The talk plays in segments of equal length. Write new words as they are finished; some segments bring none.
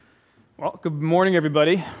Well, good morning,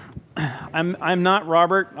 everybody. I'm not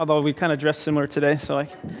Robert, although we kind of dress similar today, so I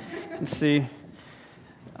can see.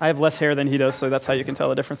 I have less hair than he does, so that's how you can tell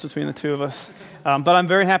the difference between the two of us. But I'm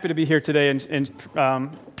very happy to be here today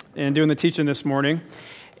and doing the teaching this morning.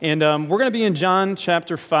 And we're going to be in John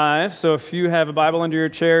chapter 5, so if you have a Bible under your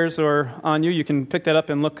chairs or on you, you can pick that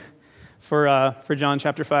up and look for John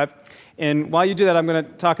chapter 5. And while you do that, I'm going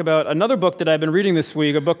to talk about another book that I've been reading this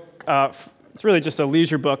week, a book, it's really just a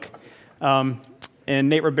leisure book. And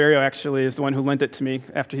Nate Ribeiro actually is the one who lent it to me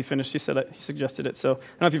after he finished. He suggested it. So I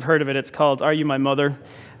don't know if you've heard of it. It's called Are You My Mother?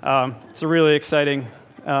 It's a really exciting,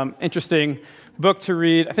 interesting book to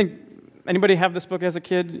read. I think anybody have this book as a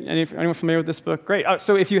kid? Anyone familiar with this book? Great.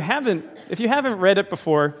 So if you haven't read it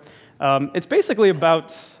before, it's basically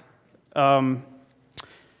about.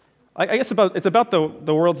 I guess it's about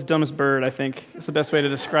the world's dumbest bird, I think. It's the best way to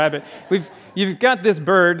describe it. You've got this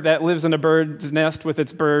bird that lives in a bird's nest with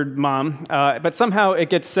its bird mom, but somehow it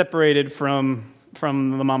gets separated from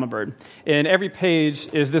the mama bird. And every page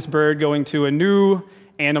is this bird going to a new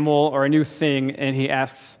animal or a new thing, and he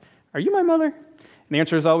asks, "Are you my mother?" And the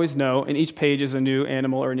answer is always no, and each page is a new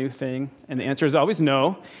animal or a new thing, and the answer is always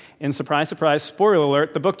no. And surprise, surprise, spoiler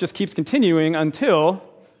alert, the book just keeps continuing until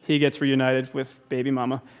he gets reunited with baby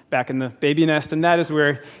mama back in the baby nest, and that is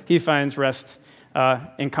where he finds rest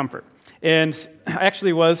and comfort. And I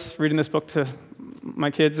actually was reading this book to my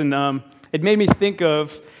kids, and it made me think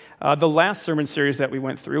of the last sermon series that we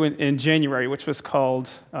went through in January, which was called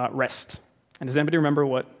Rest. And does anybody remember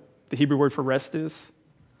what the Hebrew word for rest is?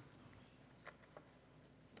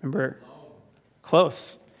 Remember?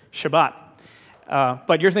 Close. Shabbat.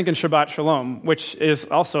 But you're thinking Shabbat Shalom, which is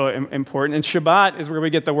also important. And Shabbat is where we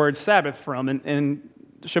get the word Sabbath from. And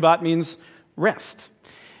Shabbat means rest.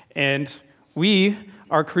 And we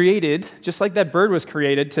are created, just like that bird was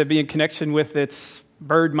created, to be in connection with its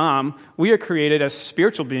bird mom. We are created as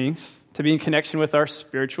spiritual beings to be in connection with our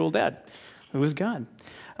spiritual dad, who is God.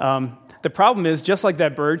 The problem is, just like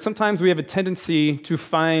that bird, sometimes we have a tendency to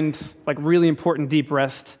find like really important deep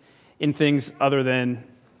rest in things other than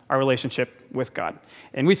our relationship with God.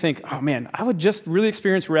 And we think, oh man, I would just really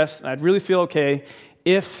experience rest, and I'd really feel okay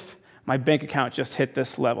if my bank account just hit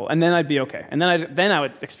this level, and then I'd be okay. And then I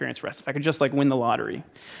would experience rest if I could just like win the lottery,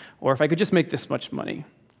 or if I could just make this much money,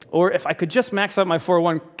 or if I could just max out my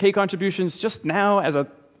 401k contributions just now as a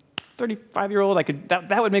 35-year-old,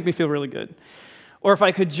 that would make me feel really good. Or if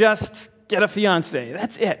I could just get a fiance,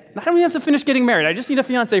 that's it. I don't even have to finish getting married. I just need a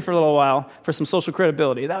fiance for a little while for some social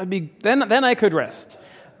credibility. That would be, then I could rest.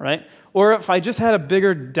 Right? Or if I just had a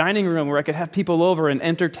bigger dining room where I could have people over and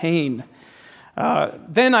entertain,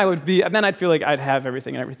 then I'd feel like I'd have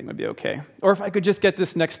everything and everything would be okay. Or if I could just get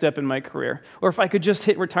this next step in my career, or if I could just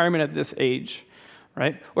hit retirement at this age,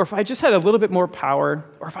 right? Or if I just had a little bit more power,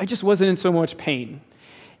 or if I just wasn't in so much pain.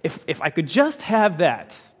 If I could just have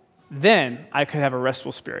that, then I could have a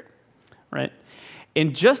restful spirit, right?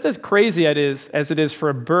 And just as crazy as it is for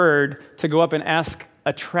a bird to go up and ask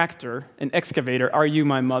a tractor, an excavator, "Are you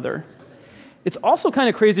my mother?" It's also kind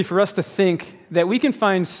of crazy for us to think that we can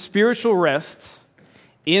find spiritual rest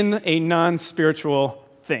in a non-spiritual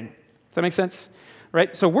thing. Does that make sense?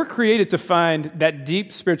 Right? So we're created to find that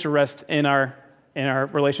deep spiritual rest in our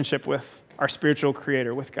relationship with our spiritual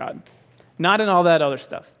creator, with God, not in all that other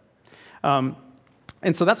stuff.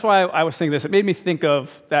 And so that's why I was thinking this. It made me think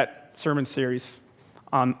of that sermon series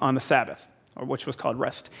on the Sabbath, or which was called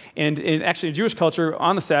Rest. And actually in Jewish culture,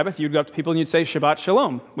 on the Sabbath, you'd go up to people and you'd say Shabbat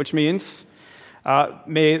Shalom, which means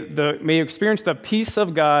may you experience the peace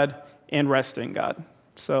of God and rest in God.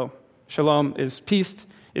 So Shalom is peace,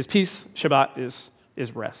 Shabbat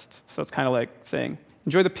is rest. So it's kind of like saying,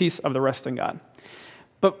 enjoy the peace of the rest in God.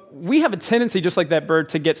 But we have a tendency, just like that bird,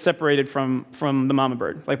 to get separated from the mama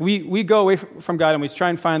bird. Like we go away from God and we try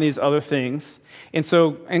and find these other things.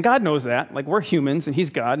 And God knows that. Like we're humans and He's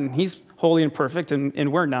God and He's holy and perfect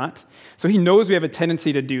and we're not. So He knows we have a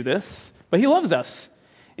tendency to do this, but He loves us.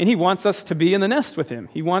 And He wants us to be in the nest with Him.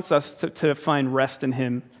 He wants us to find rest in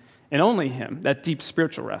Him and only Him, that deep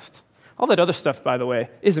spiritual rest. All that other stuff, by the way,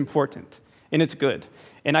 is important and it's good.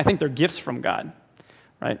 And I think they're gifts from God,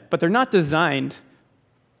 right? But they're not designed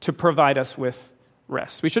to provide us with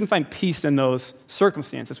rest. We shouldn't find peace in those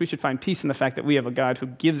circumstances. We should find peace in the fact that we have a God who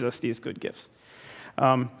gives us these good gifts.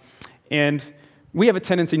 And we have a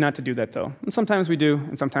tendency not to do that, though. And sometimes we do,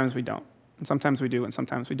 and sometimes we don't. And sometimes we do, and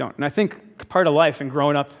sometimes we don't. And I think part of life and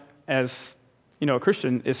growing up as a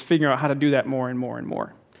Christian is figuring out how to do that more and more and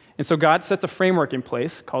more. And so God sets a framework in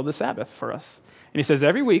place called the Sabbath for us. And He says,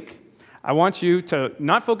 every week, I want you to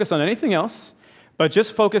not focus on anything else, but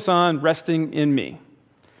just focus on resting in me.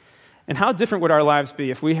 And how different would our lives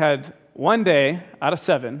be if we had one day out of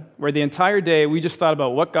 7 where the entire day we just thought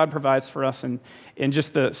about what God provides for us and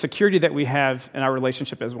just the security that we have in our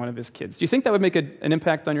relationship as one of his kids. Do you think that would make an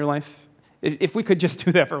impact on your life? If we could just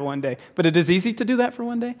do that for one day. But it is easy to do that for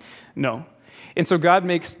one day? No. And so God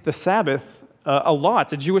makes the Sabbath a law.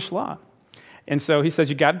 It's a Jewish law. And so he says,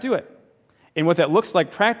 you got to do it. And what that looks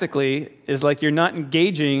like practically is like you're not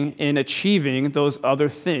engaging in achieving those other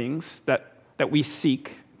things that we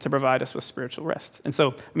seek to provide us with spiritual rest. And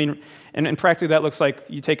so, and practically that looks like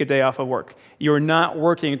you take a day off of work. You're not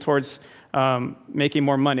working towards making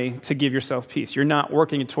more money to give yourself peace. You're not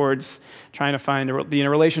working towards trying to be in a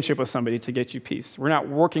relationship with somebody to get you peace. We're not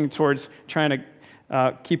working towards trying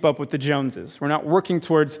to keep up with the Joneses. We're not working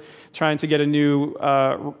towards trying to get a new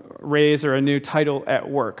raise or a new title at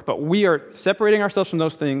work. But we are separating ourselves from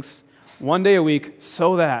those things one day a week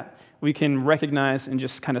so that we can recognize and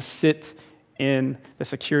just kind of sit in the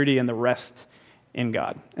security and the rest in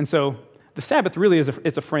God. And so the Sabbath really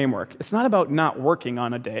it's a framework. It's not about not working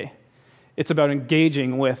on a day. It's about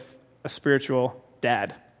engaging with a spiritual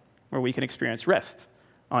dad where we can experience rest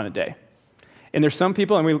on a day. And there's some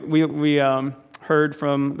people, and we heard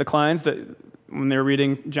from the Kleins that when they were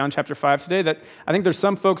reading John chapter 5 today, that I think there's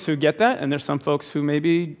some folks who get that, and there's some folks who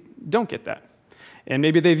maybe don't get that. And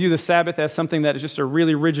maybe they view the Sabbath as something that is just a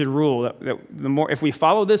really rigid rule, that the more, if we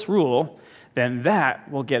follow this rule, then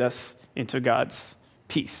that will get us into God's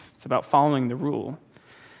peace. It's about following the rule.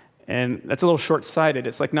 And that's a little short-sighted.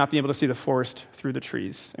 It's like not being able to see the forest through the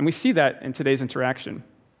trees. And we see that in today's interaction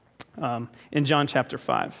in John chapter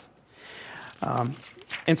 5.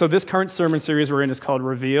 And so this current sermon series we're in is called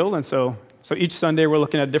Reveal. And so each Sunday we're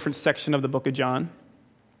looking at a different section of the book of John.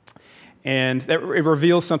 And that it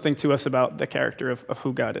reveals something to us about the character of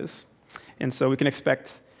who God is. And so we can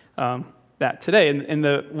expect that today.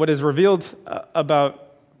 And what is revealed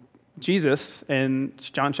about Jesus in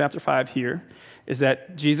John chapter 5 here is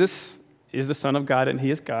that Jesus is the Son of God and he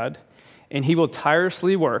is God. And he will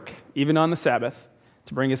tirelessly work, even on the Sabbath,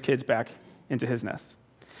 to bring his kids back into his nest.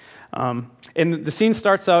 And the scene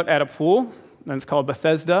starts out at a pool, and it's called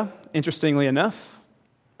Bethesda. Interestingly enough,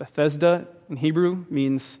 Bethesda in Hebrew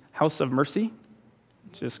means house of mercy,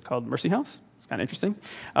 which is called Mercy House. It's kind of interesting.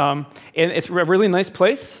 And it's a really nice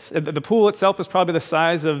place. The pool itself is probably the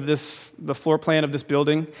size of the floor plan of this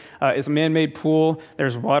building. It's a man-made pool.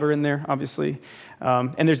 There's water in there, obviously.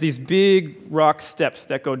 And there's these big rock steps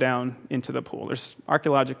that go down into the pool. There's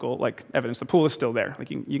archaeological evidence. The pool is still there.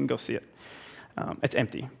 You can go see it. It's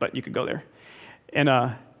empty, but you could go there.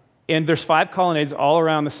 And there's 5 colonnades all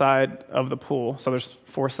around the side of the pool. So there's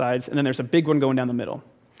 4 sides, and then there's a big one going down the middle.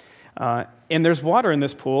 And there's water in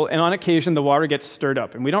this pool, and on occasion the water gets stirred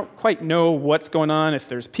up. And we don't quite know what's going on, if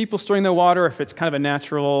there's people stirring the water, if it's kind of a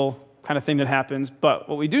natural kind of thing that happens. But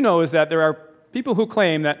what we do know is that there are people who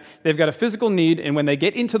claim that they've got a physical need, and when they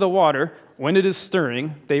get into the water, when it is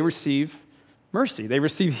stirring, they receive mercy. They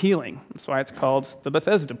receive healing. That's why it's called the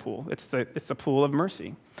Bethesda pool. It's the pool of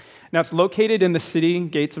mercy. Now, it's located in the city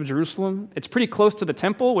gates of Jerusalem. It's pretty close to the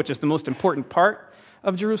temple, which is the most important part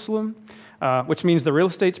of Jerusalem, which means the real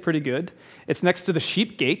estate's pretty good. It's next to the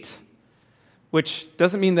sheep gate, which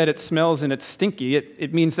doesn't mean that it smells and it's stinky.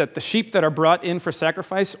 It means that the sheep that are brought in for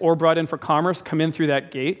sacrifice or brought in for commerce come in through that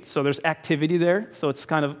gate. So there's activity there. So it's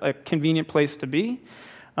kind of a convenient place to be.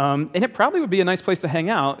 And it probably would be a nice place to hang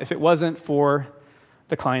out if it wasn't for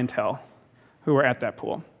the clientele who are at that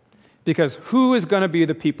pool. Because who is going to be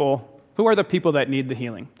the people, who are the people that need the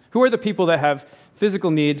healing? Who are the people that have physical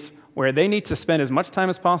needs where they need to spend as much time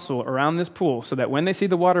as possible around this pool so that when they see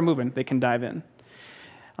the water moving, they can dive in?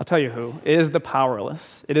 I'll tell you who. It is the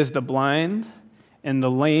powerless. It is the blind and the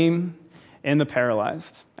lame and the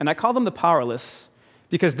paralyzed. And I call them the powerless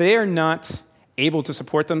because they are not able to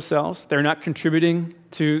support themselves. They're not contributing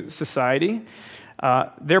to society.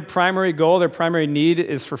 Their primary goal, their primary need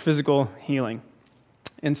is for physical healing.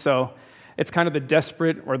 And so it's kind of the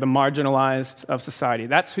desperate or the marginalized of society.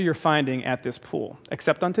 That's who you're finding at this pool,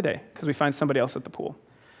 except on today, because we find somebody else at the pool,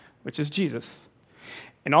 which is Jesus.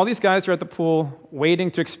 And all these guys are at the pool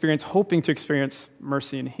waiting to experience, hoping to experience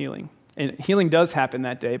mercy and healing. And healing does happen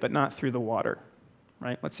that day, but not through the water.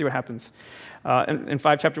 Right? Let's see what happens. In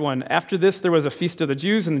 5, chapter 1, after this, there was a feast of the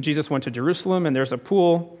Jews, and Jesus went to Jerusalem, and there's a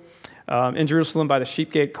pool in Jerusalem by the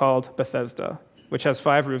sheep gate called Bethesda, which has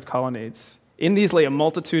 5 roofed colonnades. In these lay a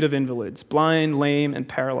multitude of invalids, blind, lame, and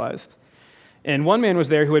paralyzed. And one man was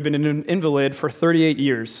there who had been an invalid for 38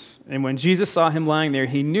 years. And when Jesus saw him lying there,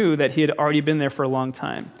 he knew that he had already been there for a long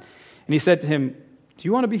time. And he said to him, "Do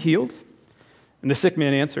you want to be healed?" And the sick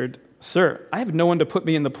man answered, "Sir, I have no one to put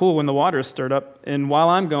me in the pool when the water is stirred up, and while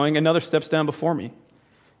I'm going, another steps down before me."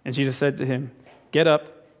 And Jesus said to him, "Get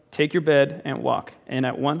up, take your bed and walk. And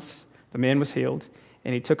at once the man was healed,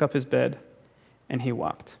 and he took up his bed and he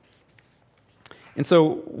walked. And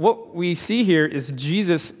so what we see here is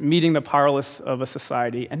Jesus meeting the powerless of a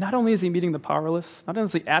society. And not only is he meeting the powerless, not only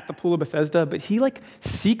is he at the pool of Bethesda, but he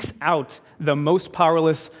seeks out the most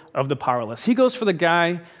powerless of the powerless. He goes for the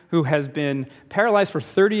guy who has been paralyzed for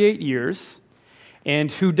 38 years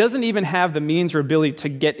and who doesn't even have the means or ability to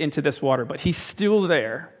get into this water, but he's still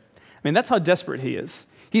there. I mean, that's how desperate he is.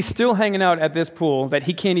 He's still hanging out at this pool that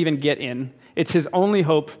he can't even get in. It's his only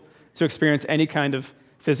hope to experience any kind of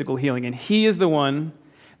physical healing. And he is the one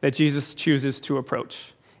that Jesus chooses to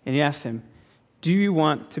approach. And he asks him, do you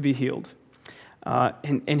want to be healed?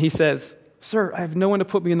 And he says, sir, I have no one to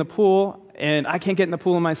put me in the pool, and I can't get in the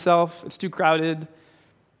pool myself. It's too crowded.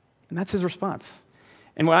 And that's his response.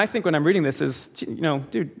 And what I think when I'm reading this is,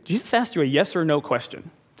 dude, Jesus asked you a yes or no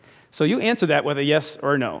question. So you answer that with a yes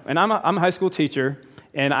or no. And I'm a high school teacher,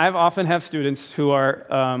 and I often have students who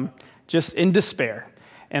are just in despair.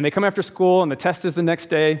 And they come after school, and the test is the next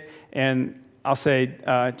day, and I'll say,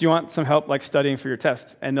 do you want some help studying for your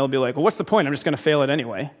test? And they'll be like, well, what's the point? I'm just going to fail it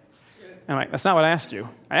anyway. And I'm like, that's not what I asked you.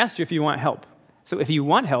 I asked you if you want help. So if you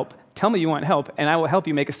want help, tell me you want help, and I will help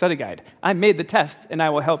you make a study guide. I made the test, and I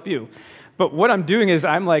will help you. But what I'm doing is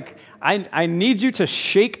I'm like, I need you to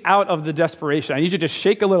shake out of the desperation. I need you to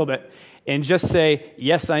shake a little bit and just say,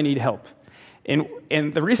 yes, I need help.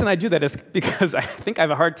 And the reason I do that is because I think I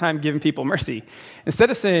have a hard time giving people mercy. Instead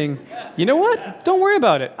of saying, you know what, don't worry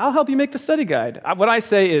about it. I'll help you make the study guide. What I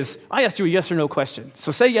say is, I asked you a yes or no question.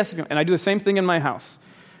 So say yes if you want. And I do the same thing in my house.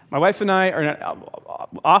 My wife and I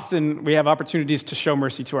often we have opportunities to show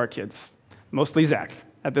mercy to our kids, mostly Zach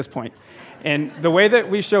at this point. And the way that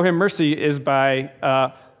we show him mercy is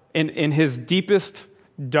by, in his deepest,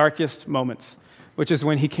 darkest moments, which is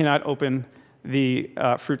when he cannot open the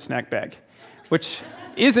fruit snack bag, which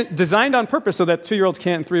isn't designed on purpose so that 2-year-olds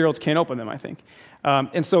can't and 3-year-olds can't open them, I think.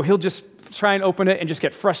 And so he'll just try and open it and just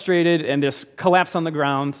get frustrated and just collapse on the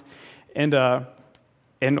ground. And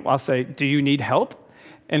I'll say, do you need help?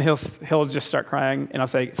 And he'll just start crying, and I'll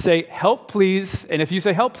say, help, please. And if you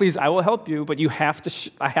say help, please, I will help you. But you have to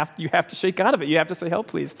shake out of it. You have to say help,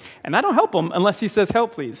 please. And I don't help him unless he says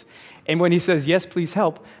help, please. And when he says yes, please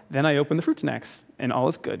help, then I open the fruit snacks, and all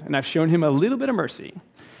is good. And I've shown him a little bit of mercy,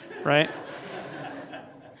 right?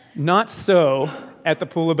 Not so at the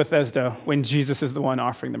pool of Bethesda when Jesus is the one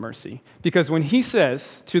offering the mercy. Because when he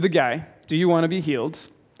says to the guy, do you want to be healed?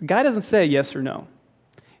 The guy doesn't say yes or no.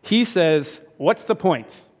 He says, what's the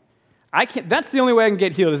point? That's the only way I can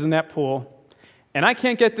get healed is in that pool. And I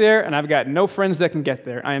can't get there, and I've got no friends that can get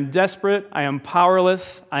there. I am desperate, I am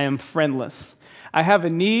powerless, I am friendless. I have a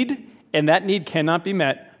need, and that need cannot be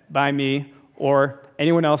met by me or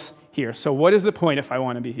anyone else here. So what is the point if I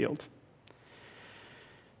want to be healed?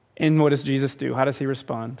 And what does Jesus do? How does he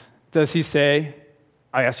respond? Does he say,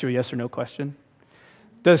 I asked you a yes or no question?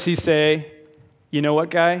 Does he say, you know what,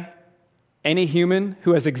 guy? Any human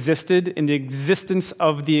who has existed in the existence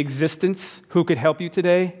of the existence who could help you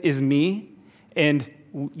today is me, and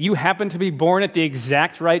you happen to be born at the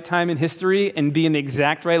exact right time in history and be in the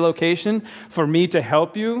exact right location for me to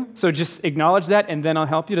help you, so just acknowledge that and then I'll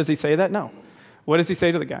help you. Does he say that? No. What does he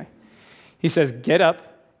say to the guy? He says, get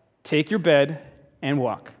up, take your bed, and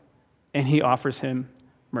walk. And he offers him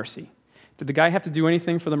mercy. Did the guy have to do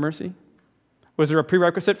anything for the mercy? Was there a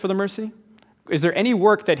prerequisite for the mercy? Is there any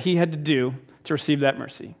work that he had to do to receive that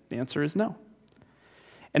mercy? The answer is no.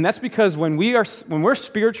 And that's because when we're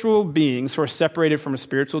spiritual beings who are separated from a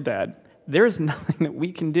spiritual dad, there is nothing that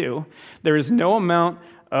we can do. There is no amount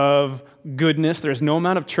of goodness. There's no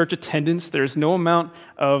amount of church attendance. There's no amount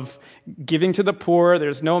of giving to the poor.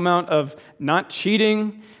 There's no amount of not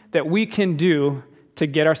cheating that we can do to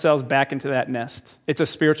get ourselves back into that nest. It's a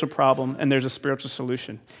spiritual problem, and there's a spiritual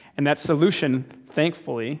solution. And that solution,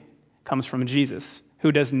 thankfully, comes from Jesus,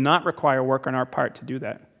 who does not require work on our part to do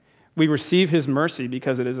that. We receive his mercy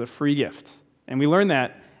because it is a free gift. And we learn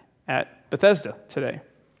that at Bethesda today.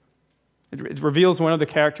 It reveals one of the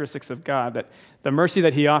characteristics of God, that the mercy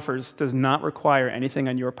that he offers does not require anything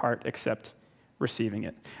on your part except receiving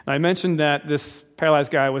it. And I mentioned that this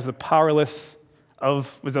paralyzed guy was the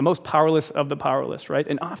most powerless of the powerless, right?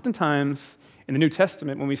 And oftentimes in the New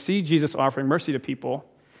Testament, when we see Jesus offering mercy to people,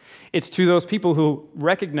 it's to those people who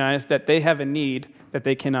recognize that they have a need that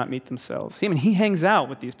they cannot meet themselves. He hangs out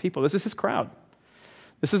with these people. This is his crowd.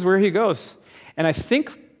 This is where he goes. And I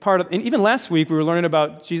think and even last week we were learning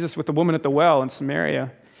about Jesus with the woman at the well in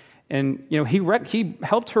Samaria. And he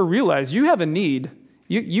helped her realize you have a need.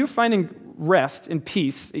 You're finding rest and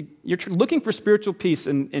peace. You're looking for spiritual peace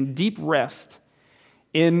and deep rest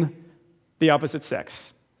in the opposite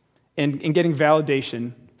sex. and getting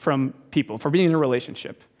validation from people, for being in a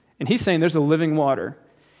relationship. And he's saying there's a living water.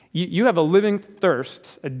 You have a living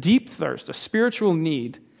thirst, a deep thirst, a spiritual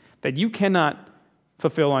need that you cannot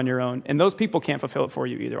fulfill on your own. And those people can't fulfill it for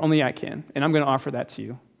you either. Only I can. And I'm going to offer that to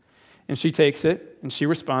you. And she takes it, and she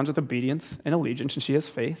responds with obedience and allegiance, and she has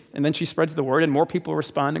faith. And then she spreads the word, and more people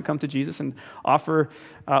respond and come to Jesus and offer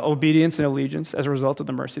obedience and allegiance as a result of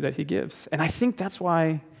the mercy that he gives. And I think that's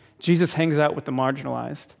why Jesus hangs out with the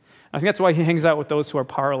marginalized. I think that's why he hangs out with those who are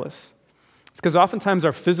powerless. It's because oftentimes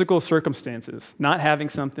our physical circumstances, not having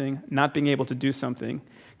something, not being able to do something,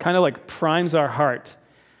 kind of like primes our heart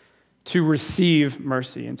to receive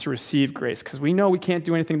mercy and to receive grace, because we know we can't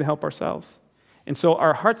do anything to help ourselves. And so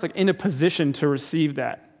our heart's like in a position to receive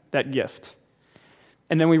that gift.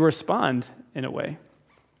 And then we respond in a way.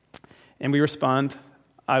 And we respond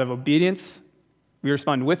out of obedience. We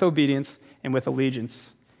respond with obedience and with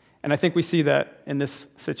allegiance. And I think we see that in this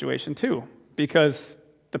situation too, because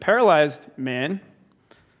the paralyzed man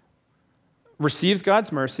receives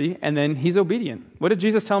God's mercy, and then he's obedient. What did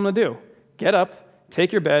Jesus tell him to do? Get up,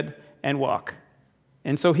 take your bed, and walk.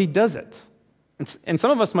 And so he does it. And some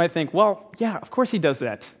of us might think, well, yeah, of course he does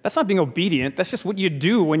that. That's not being obedient. That's just what you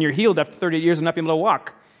do when you're healed after 38 years and not being able to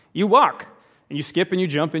walk. You walk, and you skip, and you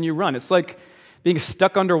jump, and you run. It's like being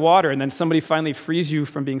stuck underwater, and then somebody finally frees you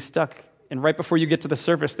from being stuck. And right before you get to the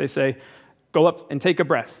surface, they say, go up and take a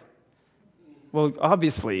breath. Well,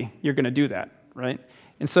 obviously, you're going to do that, right?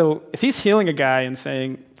 And so if he's healing a guy and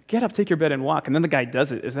saying, get up, take your bed, and walk, and then the guy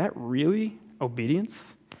does it, is that really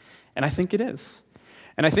obedience? And I think it is.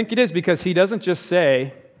 And I think it is because he doesn't just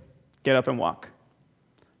say, get up and walk.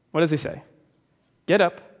 What does he say? Get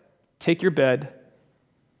up, take your bed,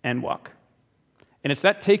 and walk. And it's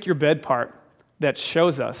that take your bed part that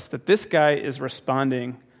shows us that this guy is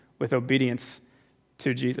responding with obedience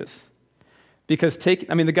to Jesus. Because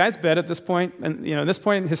the guy's bed at this point, and this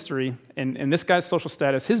point in history, and this guy's social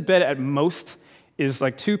status, his bed at most is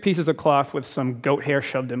like 2 pieces of cloth with some goat hair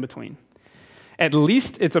shoved in between. At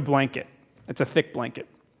least it's a blanket. It's a thick blanket.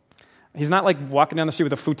 He's not like walking down the street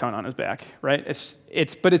with a futon on his back, right?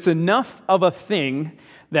 But it's enough of a thing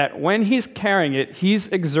that when he's carrying it, he's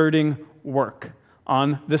exerting work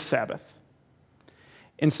on the Sabbath.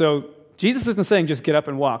 And so Jesus isn't saying just get up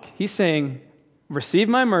and walk. He's saying receive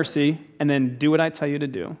my mercy and then do what I tell you to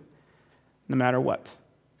do, no matter what.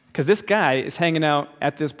 Because this guy is hanging out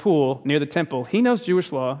at this pool near the temple. He knows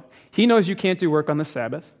Jewish law. He knows you can't do work on the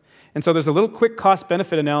Sabbath. And so there's a little quick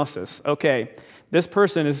cost-benefit analysis. Okay, this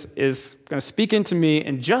person is going to speak into me,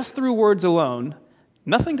 and just through words alone,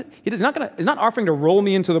 he's not offering to roll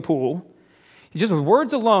me into the pool. Just with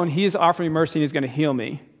words alone, he is offering me mercy, and he's going to heal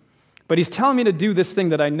me. But he's telling me to do this thing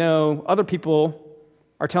that I know other people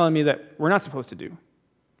are telling me that we're not supposed to do.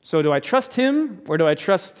 So do I trust him, or do I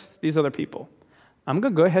trust these other people? I'm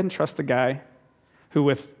going to go ahead and trust the guy who,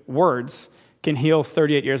 with words, can heal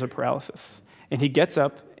 38 years of paralysis. And he gets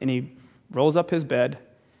up, and he rolls up his bed,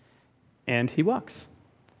 and he walks.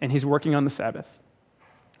 And he's working on the Sabbath,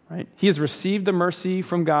 right? He has received the mercy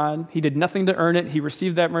from God. He did nothing to earn it. He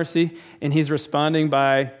received that mercy, and he's responding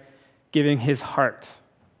by giving his heart,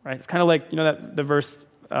 right? It's kind of like, the verse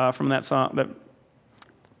from that song, that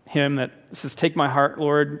hymn that says, take my heart,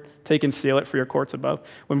 Lord, take and seal it for your courts above.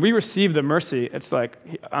 When we receive the mercy, it's like,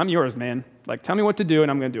 I'm yours, man. Like, tell me what to do, and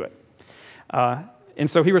I'm going to do it. And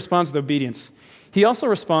so he responds with obedience. He also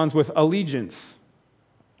responds with allegiance.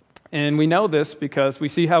 And we know this because we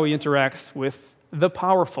see how he interacts with the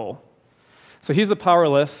powerful. So he's the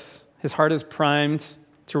powerless. His heart is primed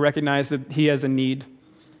to recognize that he has a need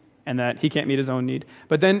and that he can't meet his own need.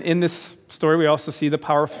 But then in this story, we also see the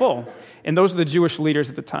powerful. And those are the Jewish leaders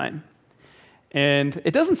at the time. And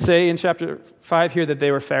it doesn't say in chapter 5 here that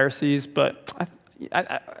they were Pharisees, but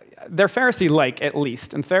they're Pharisee-like, at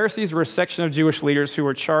least. And Pharisees were a section of Jewish leaders who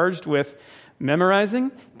were charged with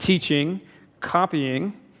memorizing, teaching,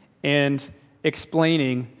 copying, and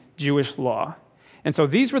explaining Jewish law. And so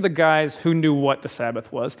these were the guys who knew what the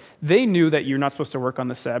Sabbath was. They knew that you're not supposed to work on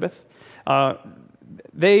the Sabbath.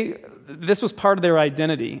 This was part of their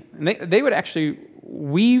identity. And they would actually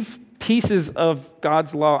weave pieces of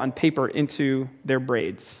God's law on paper into their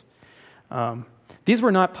braids. These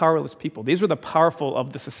were not powerless people. These were the powerful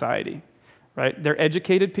of the society, right? They're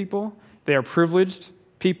educated people. They are privileged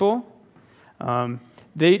people.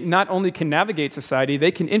 They not only can navigate society,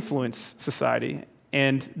 they can influence society.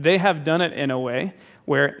 And they have done it in a way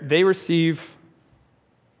where they receive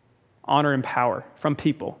honor and power from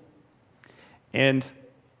people. And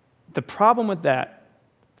the problem with that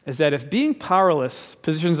is that if being powerless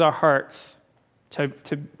positions our hearts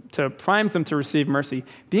to primes them to receive mercy,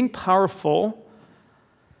 being powerful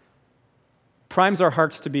primes our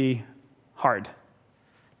hearts to be hard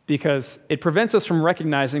because it prevents us from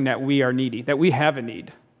recognizing that we are needy, that we have a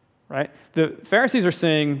need, right? The Pharisees are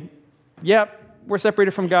saying, we're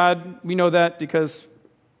separated from God. We know that because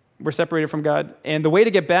we're separated from God. And the way to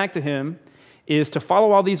get back to him is to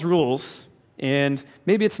follow all these rules. And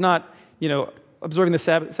maybe it's not, observing the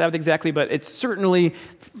Sabbath exactly, but it's certainly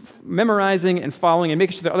memorizing and following and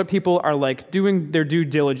making sure that other people are like doing their due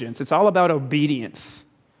diligence. It's all about obedience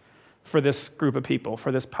for this group of people,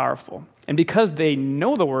 for this powerful. And because they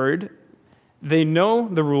know the word, they know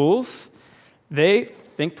the rules, they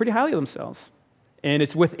think pretty highly of themselves. And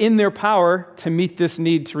it's within their power to meet this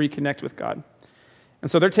need to reconnect with God. And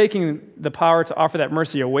so they're taking the power to offer that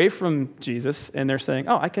mercy away from Jesus, and they're saying,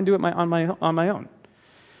 I can do it on my own.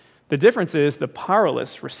 The difference is the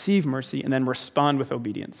powerless receive mercy and then respond with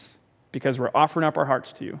obedience because we're offering up our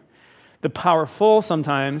hearts to you. The powerful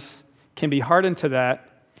sometimes can be hardened to that,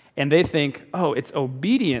 and they think, it's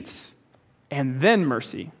obedience and then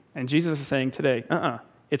mercy. And Jesus is saying today,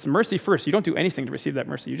 it's mercy first. You don't do anything to receive that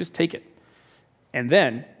mercy. You just take it. And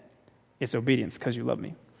then it's obedience because you love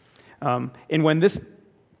me. And when this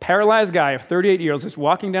paralyzed guy of 38 years is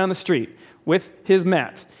walking down the street with his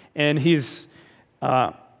mat, and he's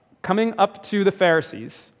coming up to the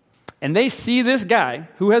Pharisees, and they see this guy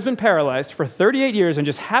who has been paralyzed for 38 years and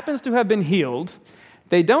just happens to have been healed,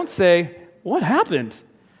 they don't say, what happened?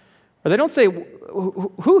 Or they don't say,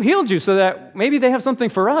 who healed you so that maybe they have something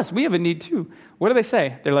for us? We have a need too. What do they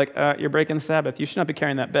say? They're like, you're breaking the Sabbath. You should not be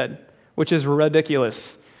carrying that bed, which is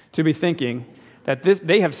ridiculous to be thinking that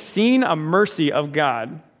they have seen a mercy of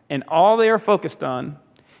God, and all they are focused on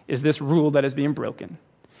is this rule that is being broken.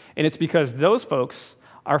 And it's because those folks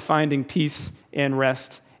are finding peace and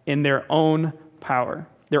rest in their own power,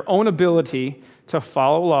 their own ability to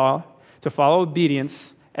follow law, to follow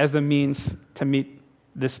obedience as the means to meet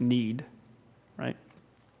this need, right?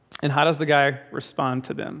 And how does the guy respond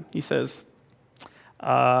to them? He says,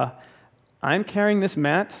 I'm carrying this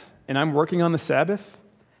mat and I'm working on the Sabbath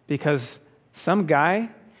because some guy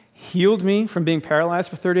healed me from being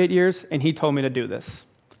paralyzed for 38 years and he told me to do this.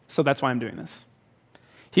 So that's why I'm doing this.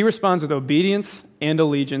 He responds with obedience and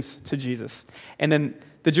allegiance to Jesus. And then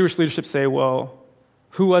the Jewish leadership say, well,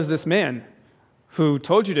 who was this man who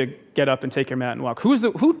told you to get up and take your mat and walk?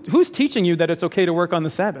 Who's teaching you that it's okay to work on the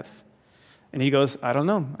Sabbath? And he goes, I don't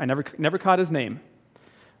know. I never caught his name,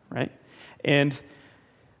 right? And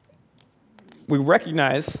we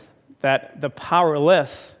recognize that the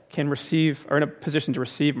powerless are in a position to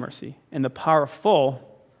receive mercy, and the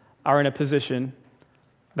powerful are in a position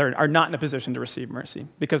are not in a position to receive mercy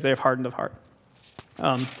because they have hardened of heart.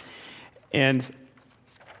 And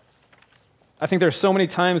I think there are so many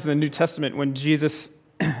times in the New Testament when Jesus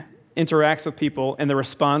interacts with people and the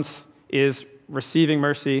response is receiving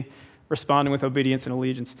mercy, responding with obedience and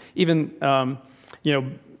allegiance. Even,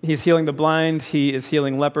 he's healing the blind, he is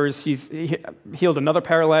healing lepers, he healed another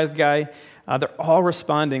paralyzed guy. They're all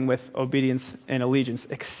responding with obedience and allegiance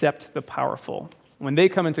except the powerful. When they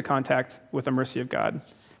come into contact with the mercy of God,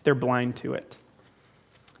 they're blind to it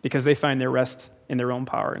because they find their rest in their own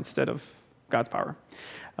power instead of God's power.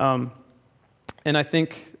 And I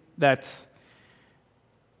think that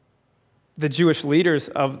the Jewish leaders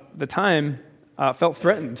of the time felt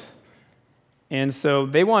threatened. And so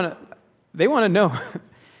they want to know,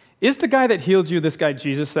 is the guy that healed you this guy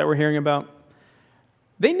Jesus that we're hearing about?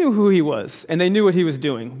 They knew who he was, and they knew what he was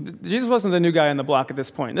doing. Jesus wasn't the new guy on the block at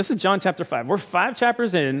this point. This is John chapter 5. We're 5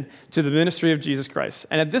 chapters in to the ministry of Jesus Christ.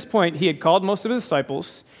 And at this point, he had called most of his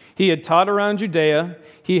disciples. He had taught around Judea.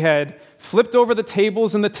 He had flipped over the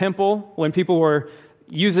tables in the temple when people were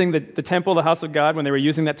using the temple, the house of God, when they were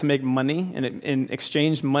using that to make money and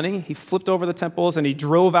exchange money. He flipped over the temples, and he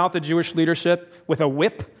drove out the Jewish leadership with a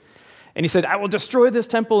whip. And he said, I will destroy this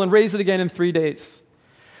temple and raise it again in 3 days.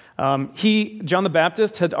 John the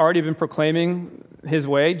Baptist, had already been proclaiming his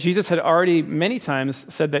way. Jesus had already many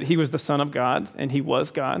times said that he was the Son of God, and he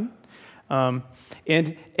was God.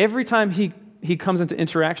 And every time he comes into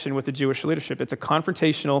interaction with the Jewish leadership, it's a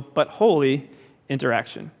confrontational but holy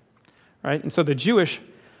interaction, right? And so the Jewish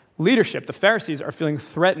leadership, the Pharisees, are feeling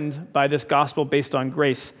threatened by this gospel based on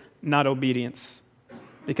grace, not obedience,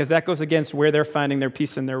 because that goes against where they're finding their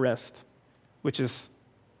peace and their rest, which is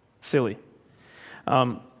silly.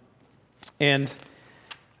 And,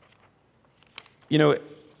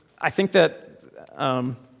 I think that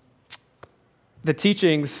the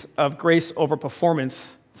teachings of grace over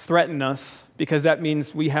performance threaten us because that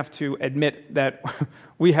means we have to admit that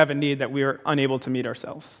we have a need that we are unable to meet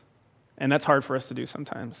ourselves. And that's hard for us to do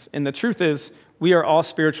sometimes. And the truth is, we are all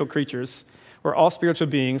spiritual creatures. We're all spiritual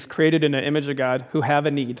beings created in the image of God who have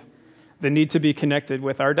a need. the need to be connected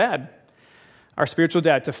with our dad, our spiritual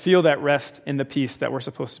dad, to feel that rest and the peace that we're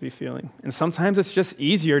supposed to be feeling. And sometimes it's just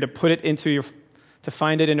easier to put it to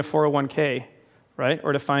find it in a 401k, right?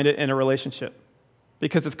 Or to find it in a relationship,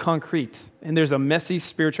 because it's concrete. And there's a messy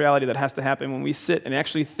spirituality that has to happen when we sit and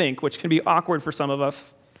actually think, which can be awkward for some of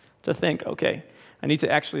us to think, okay, I need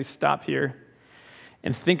to actually stop here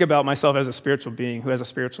and think about myself as a spiritual being who has a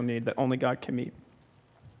spiritual need that only God can meet.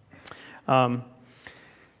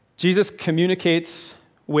 Jesus communicates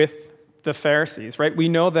with the Pharisees, right? We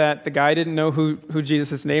know that the guy didn't know who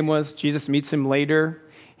Jesus' name was. Jesus meets him later.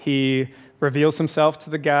 He reveals himself to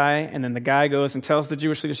the guy, and then the guy goes and tells the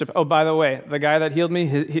Jewish leadership, oh, by the way, the guy that healed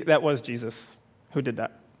me, that was Jesus who did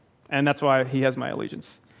that. And that's why he has my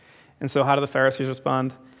allegiance. And so how do the Pharisees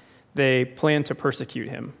respond? They plan to persecute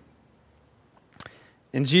him.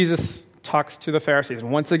 And Jesus talks to the Pharisees.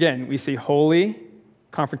 Once again, we see holy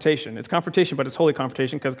confrontation. It's confrontation, but it's holy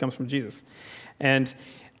confrontation because it comes from Jesus. And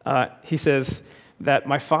he says that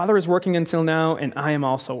my Father is working until now, and I am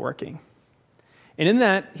also working. And in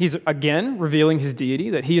that, he's again revealing his deity,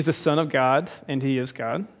 that he is the Son of God, and he is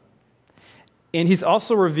God. And he's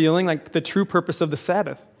also revealing the true purpose of the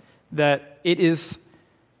Sabbath, that it is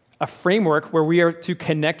a framework where we are to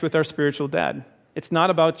connect with our spiritual dad. It's not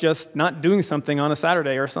about just not doing something on a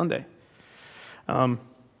Saturday or a Sunday. And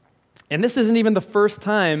this isn't even the first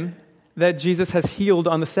time that Jesus has healed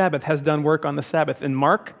on the Sabbath, has done work on the Sabbath. In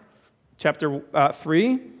Mark chapter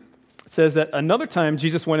 3, it says that another time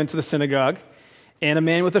Jesus went into the synagogue, and a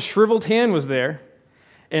man with a shriveled hand was there.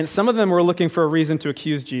 And some of them were looking for a reason to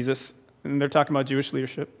accuse Jesus, and they're talking about Jewish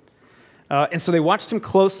leadership. And so they watched him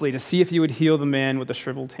closely to see if he would heal the man with the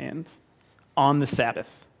shriveled hand on the Sabbath.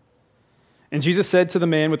 And Jesus said to the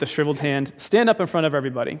man with the shriveled hand, stand up in front of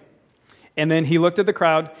everybody. And then he looked at the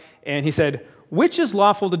crowd, and he said, which is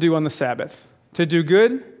lawful to do on the Sabbath? To do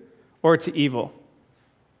good or to evil?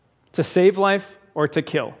 To save life or to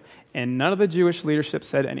kill? And none of the Jewish leadership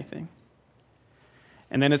said anything.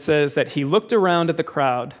 And then it says that he looked around at the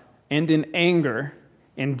crowd, and in anger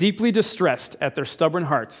and deeply distressed at their stubborn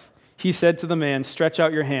hearts, he said to the man, stretch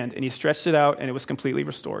out your hand. And he stretched it out, and it was completely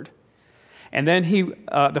restored. And then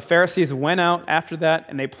the Pharisees went out after that,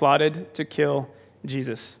 and they plotted to kill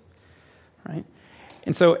Jesus. Right?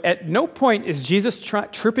 And so at no point is Jesus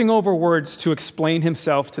tripping over words to explain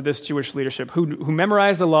himself to this Jewish leadership who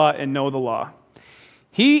memorize the law and know the law.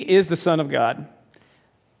 He is the Son of God,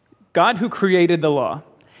 God who created the law.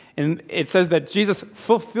 And it says that Jesus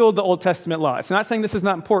fulfilled the Old Testament law. It's not saying this is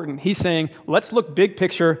not important. He's saying, let's look big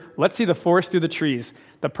picture. Let's see the forest through the trees.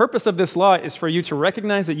 The purpose of this law is for you to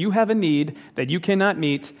recognize that you have a need that you cannot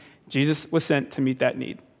meet. Jesus was sent to meet that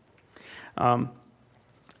need.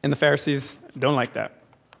 And the Pharisees don't like that.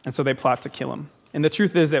 And so they plot to kill him. And the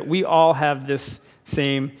truth is that we all have this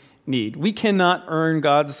same need. We cannot earn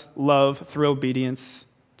God's love through obedience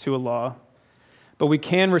to a law, but we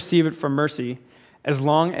can receive it from mercy as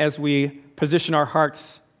long as we position our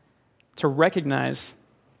hearts to recognize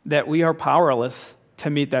that we are powerless to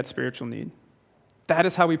meet that spiritual need. That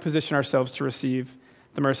is how we position ourselves to receive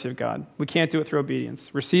the mercy of God. We can't do it through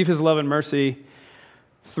obedience. Receive his love and mercy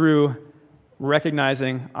through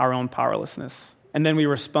recognizing our own powerlessness. And then we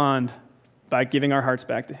respond by giving our hearts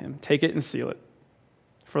back to him. Take it and seal it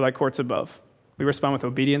for thy courts above. We respond with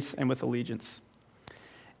obedience and with allegiance.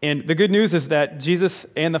 And the good news is that Jesus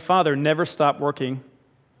and the Father never stop working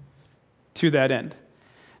to that end.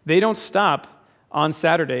 They don't stop on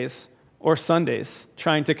Saturdays or Sundays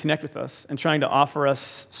trying to connect with us and trying to offer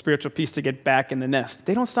us spiritual peace to get back in the nest.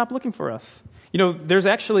 They don't stop looking for us. You know, there's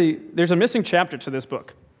a missing chapter to this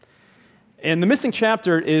book. And the missing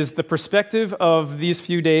chapter is the perspective of these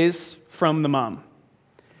few days from the mom.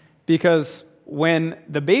 Because when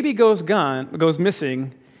the baby goes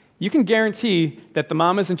missing, you can guarantee that the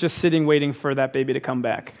mom isn't just sitting waiting for that baby to come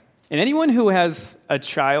back. And anyone who has a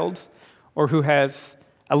child or who has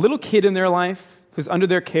a little kid in their life who's under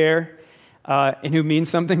their care and who means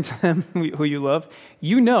something to them, who you love,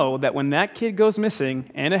 you know that when that kid goes missing,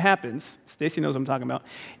 and it happens, Stacy knows what I'm talking about,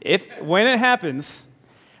 when it happens,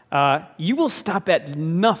 you will stop at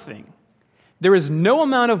nothing. There is no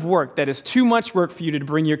amount of work that is too much work for you to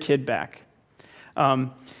bring your kid back.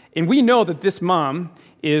 And we know that this mom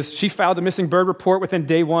she filed a missing bird report within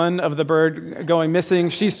day one of the bird going missing.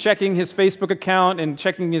 She's checking his Facebook account and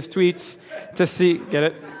checking his tweets to see,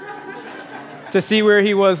 to see where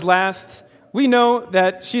he was last. We know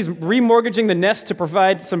that she's remortgaging the nest to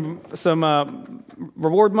provide some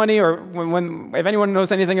reward money, or if anyone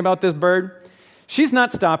knows anything about this bird. She's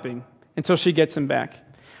not stopping until she gets him back.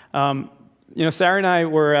 Sarah and I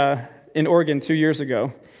were in Oregon 2 years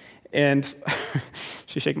ago, And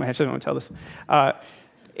she's shaking my head. She doesn't want to tell this.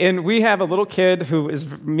 And we have a little kid who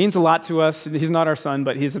means a lot to us. He's not our son,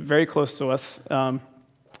 but he's very close to us.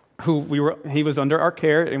 He was under our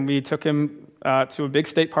care, and we took him to a big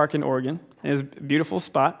state park in Oregon. It was a beautiful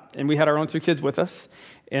spot, and we had our own 2 kids with us.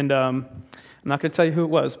 And I'm not going to tell you who it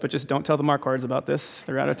was, but just don't tell the Marquards about this.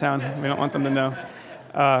 They're out of town. We don't want them to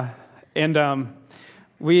know.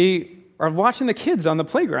 We are watching the kids on the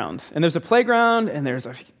playground. And there's a playground, and there's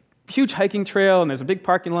a huge hiking trail, and there's a big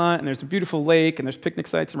parking lot, and there's a beautiful lake, and there's picnic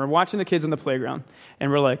sites. And we're watching the kids on the playground.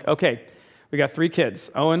 And we're like, okay, we got 3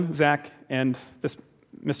 kids, Owen, Zach, and this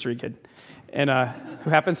mystery kid, and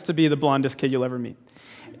who happens to be the blondest kid you'll ever meet.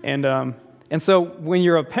 And so when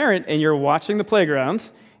you're a parent and you're watching the playground,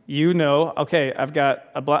 you know, okay, I've got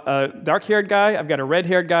a dark-haired guy, I've got a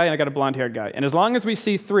red-haired guy, and I've got a blonde-haired guy. And as long as we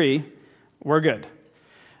see 3, we're good.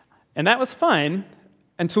 And that was fine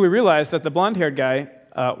until we realized that the blonde-haired guy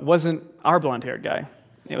wasn't our blonde-haired guy.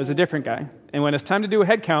 It was a different guy. And when it's time to do a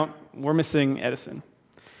head count, we're missing Edison.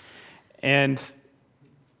 And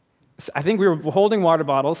I think we were holding water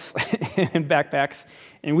bottles in backpacks,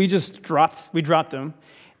 and we dropped them.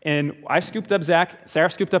 And I scooped up Zach, Sarah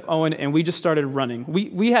scooped up Owen, and we just started running.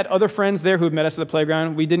 We had other friends there who had met us at the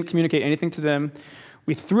playground. We didn't communicate anything to them.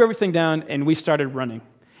 We threw everything down, and we started running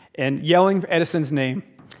and yelling Edison's name.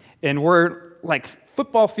 And we're like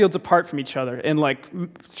football fields apart from each other and like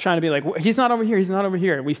trying to be like, he's not over here, he's not over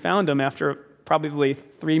here. We found him after probably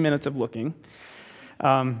 3 minutes of looking.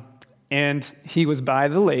 And he was by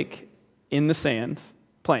the lake in the sand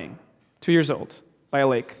playing, 2 years old, by a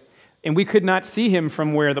lake. And we could not see him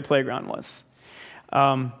from where the playground was.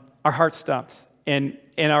 Our hearts stopped. And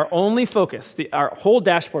our only focus, our whole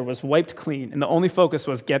dashboard was wiped clean, and the only focus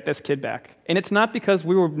was get this kid back. And it's not because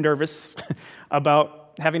we were nervous about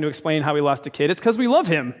having to explain how we lost a kid. It's because we love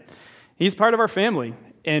him. He's part of our family.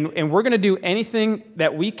 And we're going to do anything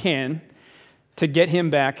that we can to get him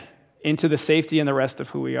back into the safety and the rest of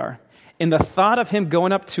who we are. And the thought of him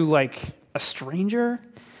going up to like a stranger,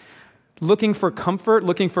 looking for comfort,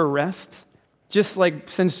 looking for rest, just like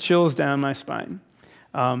sends chills down my spine.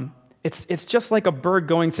 It's just like a bird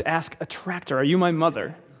going to ask a tractor, "Are you my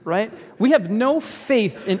mother?" Right? We have no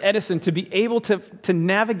faith in Edison to be able to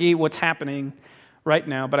navigate what's happening right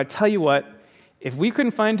now. But I tell you what, if we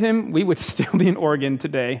couldn't find him, we would still be in Oregon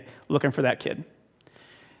today looking for that kid.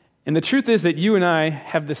 And the truth is that you and I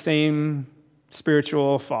have the same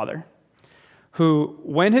spiritual father who,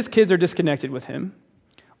 when his kids are disconnected with him,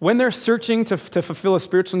 when they're searching to fulfill a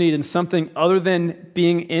spiritual need in something other than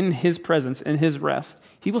being in his presence, in his rest,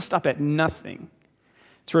 he will stop at nothing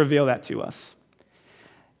to reveal that to us.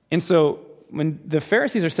 And so when the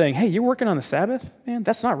Pharisees are saying, "Hey, you're working on the Sabbath? Man,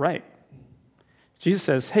 that's not right." Jesus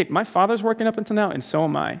says, "Hey, my Father's working up until now, and so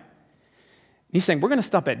am I." He's saying, we're going to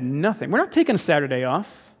stop at nothing. We're not taking a Saturday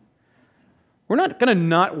off. We're not going to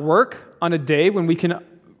not work on a day when we can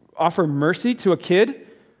offer mercy to a kid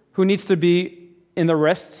who needs to be in the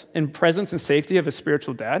rest and presence and safety of his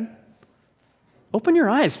spiritual dad. Open your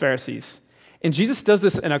eyes, Pharisees. And Jesus does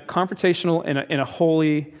this in a confrontational, in a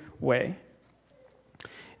holy way.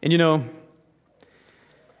 And you know,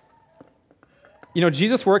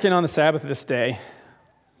 Jesus working on the Sabbath this day.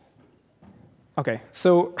 Okay,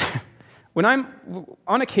 so when I'm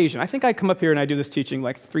on occasion, I think I come up here and I do this teaching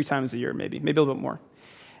like 3 times a year, maybe a little bit more.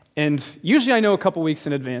 And usually I know a couple weeks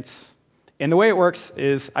in advance. And the way it works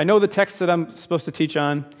is I know the text that I'm supposed to teach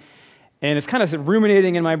on, and it's kind of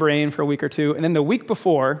ruminating in my brain for a week or two. And then the week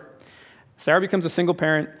before, Sarah becomes a single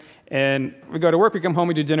parent, and we go to work, we come home,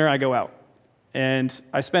 we do dinner, I go out. And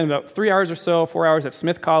I spend about 3 hours or so, 4 hours at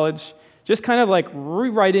Smith College, just kind of like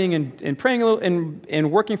rewriting and praying a little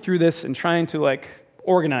and working through this and trying to like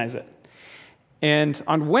organize it. And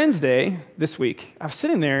on Wednesday this week, I was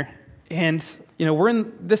sitting there, and we're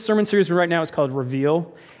in this sermon series right now. It's called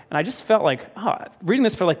Reveal. And I just felt like, reading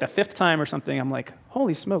this for like the 5th time or something, I'm like,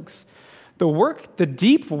 holy smokes. The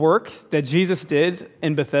deep work that Jesus did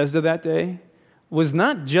in Bethesda that day was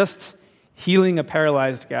not just healing a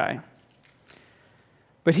paralyzed guy,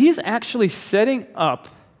 but he's actually setting up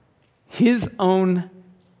his own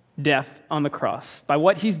death on the cross by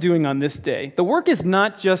what he's doing on this day. The work is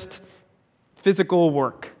not just physical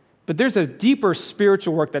work, but there's a deeper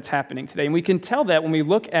spiritual work that's happening today. And we can tell that when we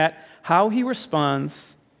look at how he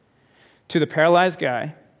responds to the paralyzed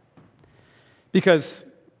guy. Because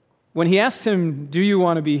when he asks him, "Do you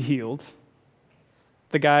want to be healed?"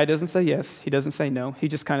 the guy doesn't say yes. He doesn't say no. He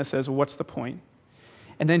just kind of says, "Well, what's the point?"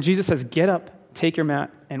 And then Jesus says, "Get up, take your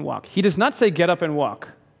mat, and walk." He does not say, "Get up and walk."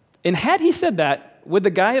 And had he said that, would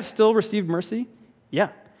the guy have still received mercy? Yeah.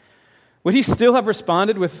 Would he still have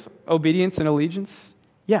responded with obedience and allegiance?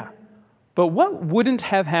 Yeah. But what wouldn't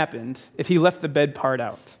have happened if he left the bed part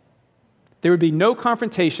out? There would be no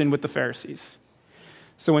confrontation with the Pharisees.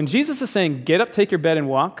 So when Jesus is saying, get up, take your bed, and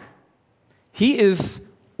walk, he is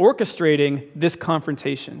orchestrating this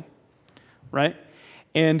confrontation, right?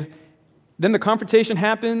 And then the confrontation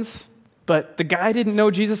happens, but the guy didn't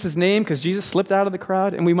know Jesus' name because Jesus slipped out of the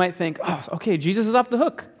crowd, and we might think, oh, okay, Jesus is off the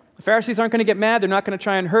hook. The Pharisees aren't going to get mad. They're not going to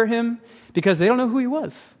try and hurt him because they don't know who he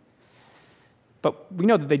was. But we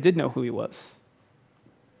know that they did know who he was.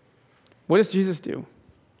 What does Jesus do?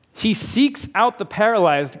 He seeks out the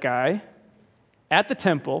paralyzed guy at the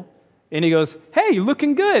temple, and he goes, hey, you're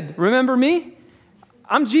looking good. Remember me?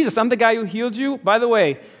 I'm Jesus. I'm the guy who healed you. By the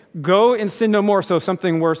way, go and sin no more so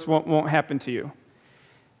something worse won't happen to you.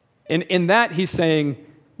 And in that, he's saying,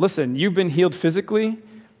 listen, you've been healed physically,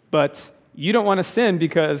 but you don't want to sin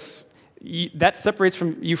because that separates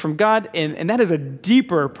you from God, and that is a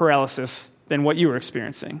deeper paralysis than what you were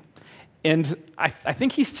experiencing. And I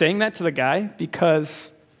think he's saying that to the guy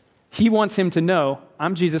because he wants him to know,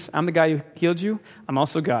 I'm Jesus, I'm the guy who healed you, I'm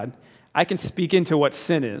also God. I can speak into what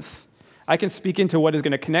sin is. I can speak into what is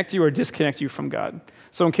going to connect you or disconnect you from God.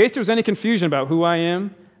 So in case there was any confusion about who I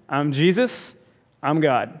am, I'm Jesus, I'm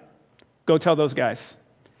God. Go tell those guys.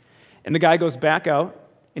 And the guy goes back out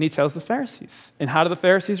and he tells the Pharisees. And how do the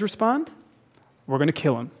Pharisees respond? We're going to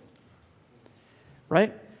kill him.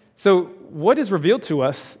 Right? So what is revealed to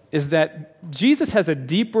us is that Jesus has a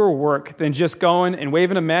deeper work than just going and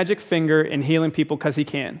waving a magic finger and healing people because he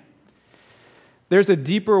can. There's a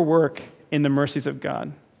deeper work in the mercies of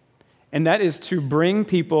God, and that is to bring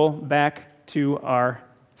people back to our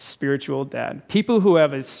spiritual dad. People who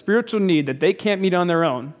have a spiritual need that they can't meet on their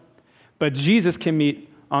own, but Jesus can meet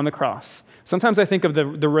on the cross. Sometimes I think of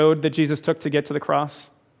the road that Jesus took to get to the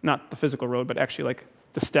cross, not the physical road, but actually like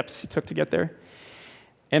the steps he took to get there.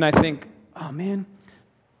 And I think, oh man,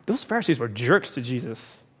 those Pharisees were jerks to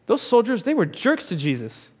Jesus. Those soldiers, they were jerks to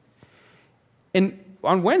Jesus. And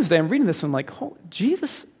on Wednesday, I'm reading this, and I'm like, oh,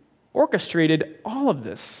 Jesus orchestrated all of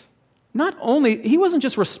this. Not only, he wasn't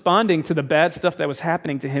just responding to the bad stuff that was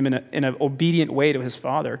happening to him in an obedient way to his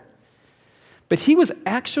Father, but he was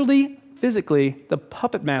actually physically the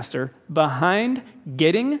puppet master behind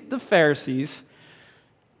getting the Pharisees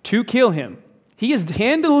to kill him. He is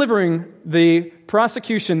hand-delivering the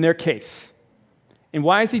prosecution their case. And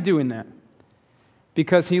why is he doing that?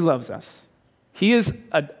 Because he loves us. He is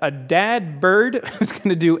a dad bird who's going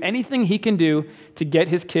to do anything he can do to get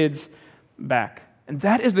his kids back. And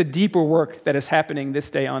that is the deeper work that is happening this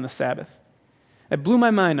day on the Sabbath. It blew my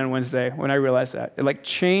mind on Wednesday when I realized that. It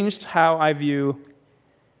changed how I view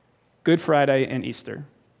Good Friday and Easter.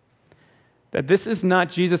 That this is not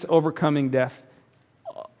Jesus overcoming death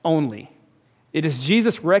only. It is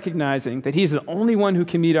Jesus recognizing that he's the only one who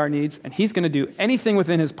can meet our needs, and he's going to do anything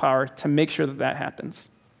within his power to make sure that that happens.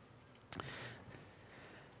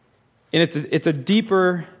 And it's a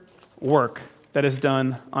deeper work that is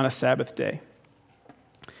done on a Sabbath day.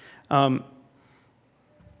 So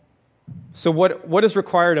what is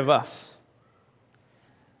required of us?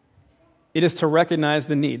 It is to recognize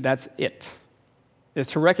the need. That's it. It is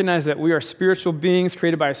to recognize that we are spiritual beings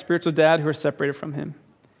created by a spiritual dad who are separated from him.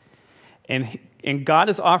 And God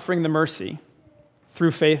is offering the mercy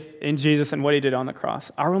through faith in Jesus and what he did on the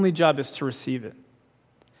cross. Our only job is to receive it.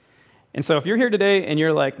 And so if you're here today and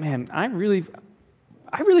you're like, man, I really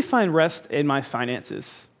find rest in my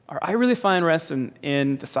finances, or I really find rest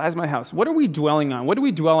in the size of my house. What are we dwelling on? What do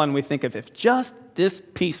we dwell on when we think of if just this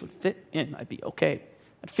piece would fit in, I'd be okay.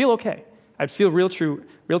 I'd feel okay. I'd feel real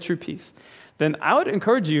true peace. Then I would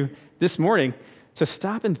encourage you this morning to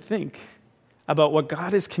stop and think about what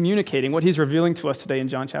God is communicating, what he's revealing to us today in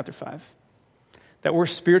John chapter 5. That we're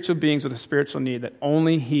spiritual beings with a spiritual need that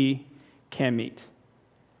only he can meet.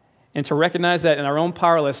 And to recognize that in our own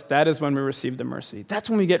powerless, that is when we receive the mercy. That's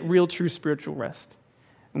when we get real, true spiritual rest.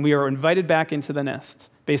 And we are invited back into the nest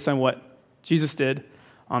based on what Jesus did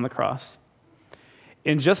on the cross.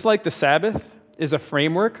 And just like the Sabbath is a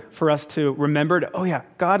framework for us to remember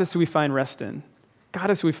God is who we find rest in. God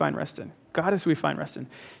is who we find rest in. God is who we find rest in.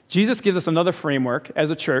 Jesus gives us another framework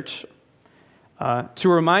as a church to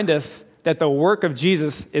remind us that the work of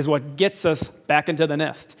Jesus is what gets us back into the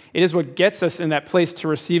nest. It is what gets us in that place to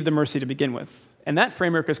receive the mercy to begin with. And that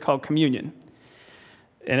framework is called communion.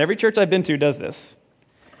 And every church I've been to does this,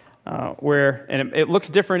 and it looks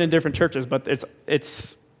different in different churches, but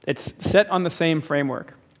it's set on the same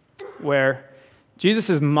framework, where Jesus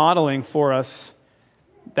is modeling for us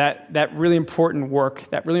that really important work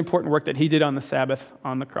that he did on the Sabbath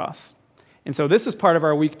on the cross. And so this is part of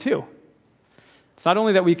our week too. It's not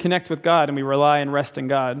only that we connect with God and we rely and rest in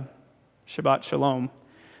God, Shabbat Shalom,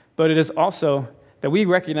 but it is also that we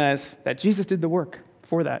recognize that Jesus did the work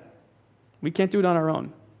for that. We can't do it on our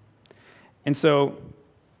own. And so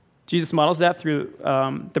Jesus models that through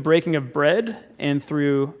the breaking of bread and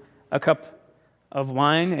through a cup of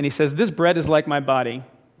wine. And he says, this bread is like my body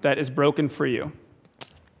that is broken for you.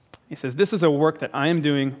 He says, this is a work that I am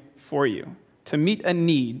doing for you to meet a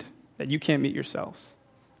need that you can't meet yourselves.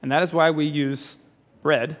 And that is why we use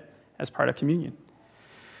bread as part of communion.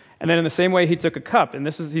 And then in the same way, he took a cup, and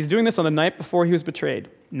he's doing this on the night before he was betrayed.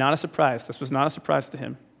 Not a surprise. This was not a surprise to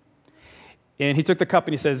him. And he took the cup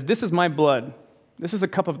and he says, this is my blood. This is the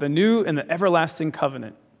cup of the new and the everlasting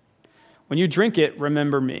covenant. When you drink it,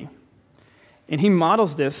 remember me. And he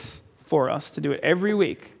models this for us to do it every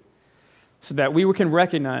week so that we can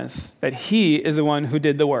recognize that he is the one who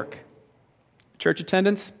did the work. Church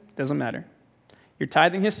attendance, doesn't matter. Your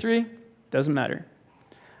tithing history, doesn't matter.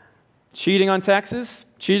 Cheating on taxes,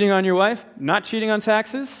 cheating on your wife, not cheating on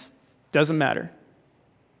taxes, doesn't matter.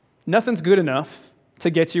 Nothing's good enough to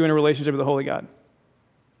get you in a relationship with the Holy God.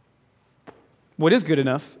 What is good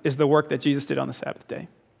enough is the work that Jesus did on the Sabbath day.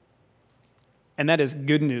 And that is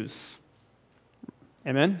good news.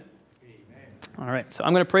 Amen? Amen. All right, so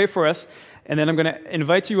I'm going to pray for us, and then I'm going to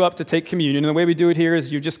invite you up to take communion. And the way we do it here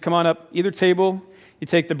is you just come on up either table, you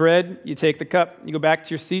take the bread, you take the cup, you go back to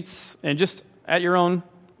your seats, and just at your own,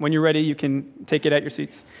 when you're ready, you can take it at your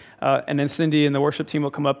seats. And then Cindy and the worship team will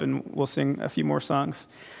come up and we'll sing a few more songs.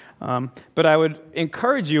 But I would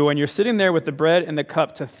encourage you when you're sitting there with the bread and the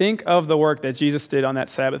cup to think of the work that Jesus did on that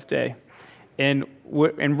Sabbath day and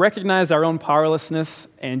recognize our own powerlessness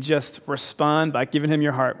and just respond by giving him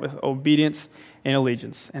your heart with obedience and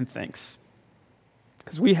allegiance and thanks.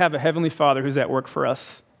 Because we have a heavenly Father who's at work for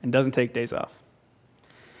us and doesn't take days off.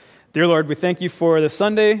 Dear Lord, we thank you for the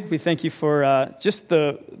Sunday. We thank you for just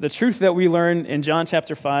the truth that we learn in John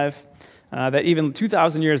chapter 5, that even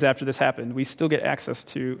 2,000 years after this happened, we still get access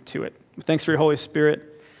to it. Thanks for your Holy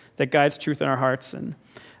Spirit that guides truth in our hearts. And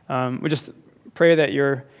we just pray that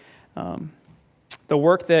the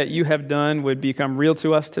work that you have done would become real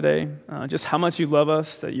to us today, just how much you love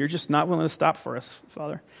us, that you're just not willing to stop for us,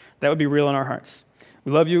 Father. That would be real in our hearts.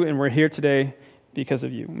 We love you, and we're here today because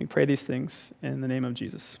of you. And we pray these things in the name of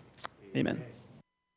Jesus. Amen.